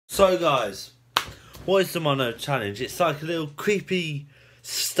So guys, what is the Momo challenge? It's like a little creepy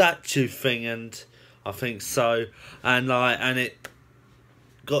statue thing, and I think so, and it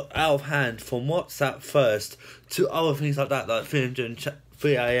got out of hand from WhatsApp first to other things like that, like 3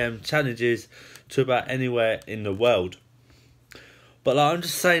 AM challenges to about anywhere in the world. But I'm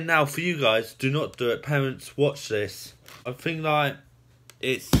just saying now, for you guys, do not do it. Parents, watch this. I think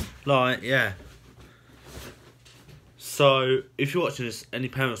it's yeah. So, if you're watching this, any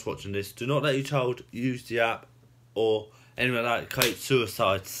parents watching this, do not let your child use the app or anything like that create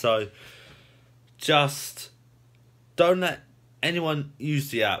suicide. So, just don't let anyone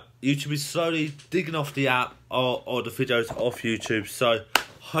use the app. YouTube is slowly digging off the app or the videos off YouTube. So,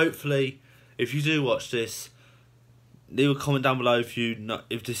 hopefully, if you do watch this, leave a comment down below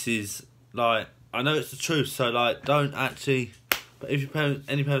if this is, I know it's the truth, so, don't actually, but if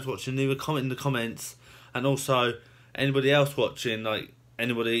any parents watching, leave a comment in the comments, and also, anybody else watching,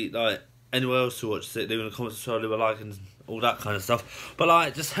 anyone else who watches it, leave in the comments as well, leave a like and all that kind of stuff.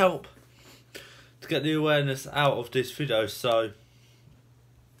 But just help to get the awareness out of this video. So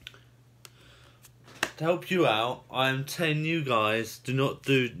to help you out, I am telling you guys, do not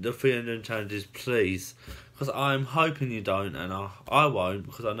do the 300 challenges, please, because I'm hoping you don't, and I won't,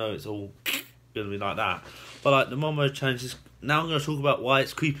 because I know it's all gonna be like that. But the Momo challenge is, now I'm gonna talk about why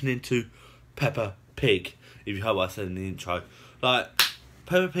it's creeping into Peppa Pig. If you heard what I said in the intro, Peppa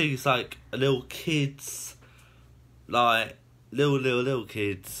Pig is like a little kids, little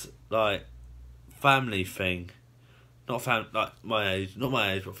kids, family thing. Not not my age,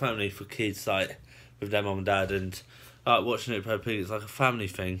 but family for kids, with their mum and dad, and watching it with Peppa Pig. It's like a family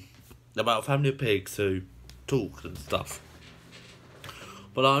thing about a family of pigs who talk and stuff.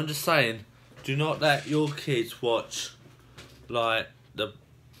 But I'm just saying, do not let your kids watch the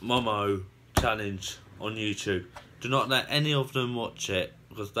Momo challenge on YouTube. Do not let any of them watch it,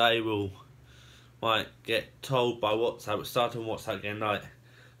 because they will get told by WhatsApp, start on WhatsApp again, a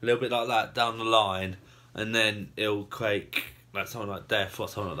little bit like that down the line, and then it'll create something like death or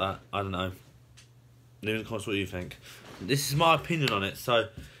something like that. I don't know. Leave in the comments what you think. This is my opinion on it. So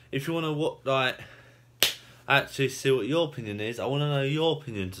if you want to actually see what your opinion is, I want to know your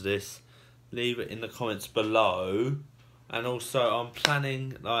opinion to this. Leave it in the comments below. And also, I'm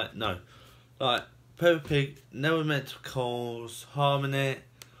planning Peppa Pig never meant to cause harm in it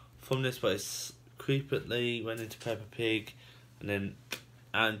from this, but it's creepily went into Peppa Pig and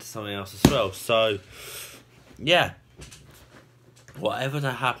something else as well. So yeah, whatever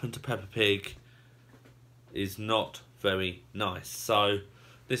that happened to Peppa Pig is not very nice. So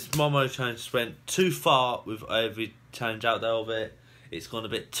this Momo challenge went too far with every challenge out there of it. It's gone a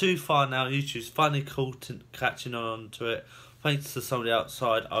bit too far now. YouTube's finally catching on to it. Thanks to somebody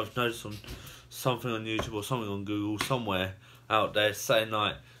outside, I've noticed something on YouTube or something on Google somewhere out there saying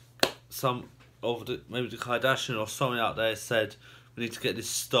maybe the Kardashian or someone out there said we need to get this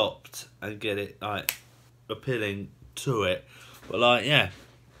stopped and get it appealing to it. But yeah,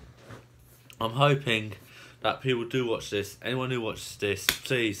 I'm hoping that people do watch this. Anyone who watches this,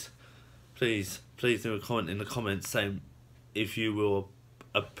 please leave a comment in the comments saying if you will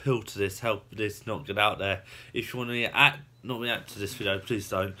appeal to this, help this not get out there. If you want to not react to this video, please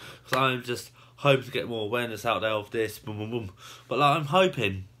don't, because I'm just hoping to get more awareness out there of this. Boom, boom, boom. But I'm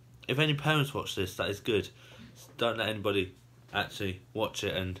hoping if any parents watch this, that is good. Don't let anybody actually watch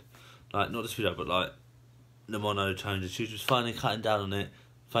it, and not this video, but the Momo challenge. YouTube's finally cutting down on it.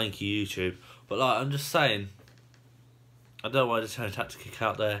 Thank you, YouTube. But I'm just saying, I don't know why the challenge had to kick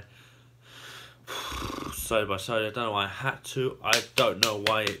out there. Sorry, I don't know why I had to. I don't know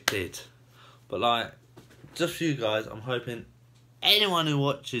why it did. But just for you guys, I'm hoping anyone who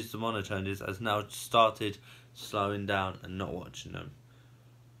watches the Momo challenges has now started slowing down and not watching them.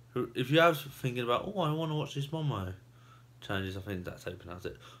 If you have thinking about, I want to watch this Momo challenges, I think that's how you pronounce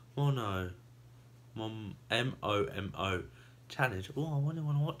it. M-O-M-O challenge. I really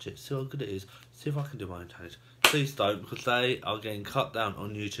want to watch it, see how good it is, see if I can do my own challenge. Please don't, because they are getting cut down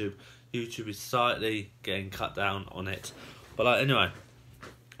on YouTube. YouTube is slightly getting cut down on it. But anyway,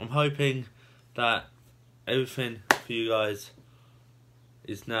 I'm hoping that everything for you guys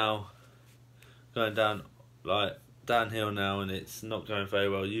is now going down downhill now, and it's not going very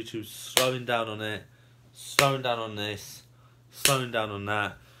well. YouTube's slowing down on it, slowing down on this, slowing down on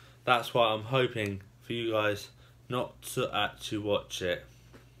that. That's why I'm hoping for you guys not to actually watch it.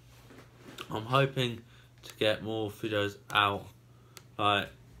 I'm hoping to get more videos out, I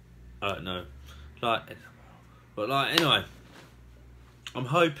don't know, but anyway, I'm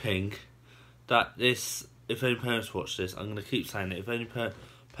hoping that this, if any parents watch this, I'm going to keep saying it, if any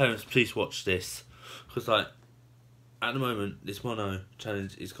parents, please watch this, because at the moment, this Mono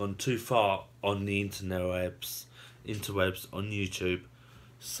challenge is gone too far on the interwebs on YouTube.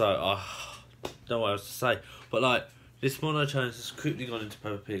 So I don't know what else to say. But like, this Mono challenge has quickly gone into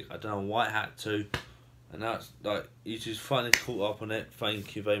Peppa Pig. I don't know why it had to. And now it's like, YouTube's finally caught up on it.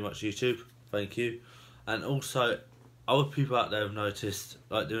 Thank you very much, YouTube. Thank you. And also, other people out there have noticed,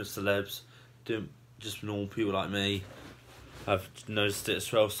 like doing celebs, doing just normal people like me, have noticed it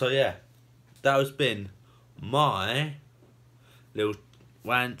as well. So yeah, that has been my little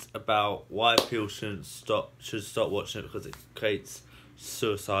rant about why people should stop watching it, because it creates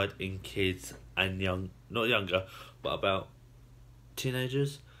suicide in kids and not younger, but about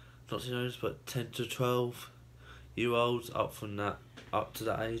teenagers, not teenagers, but 10 to 12-year-olds up to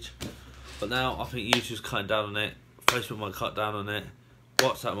that age. But now I think YouTube's cutting down on it. Facebook might cut down on it.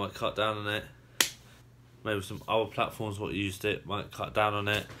 WhatsApp might cut down on it. Maybe some other platforms what used it might cut down on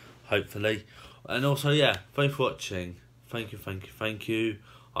it, hopefully. And also, yeah, thanks for watching. Thank you.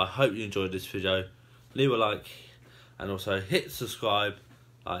 I hope you enjoyed this video. Leave a like, and also hit subscribe,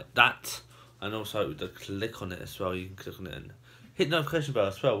 like that. And also click on it as well. You can click on it and hit the notification bell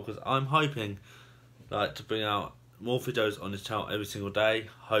as well, because I'm hoping like to bring out more videos on this channel every single day,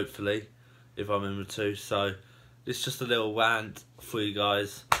 hopefully, if I remember to. So it's just a little rant for you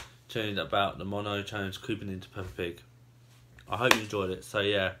guys, telling about the Mono challenge creeping into Peppa Pig. I hope you enjoyed it. So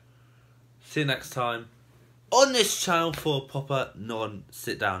yeah, see you next time on this channel for a proper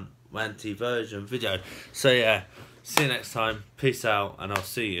non-sit down ranty version video. So yeah, see you next time. Peace out, and I'll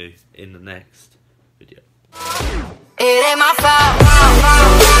see you in the next video. It ain't my fault.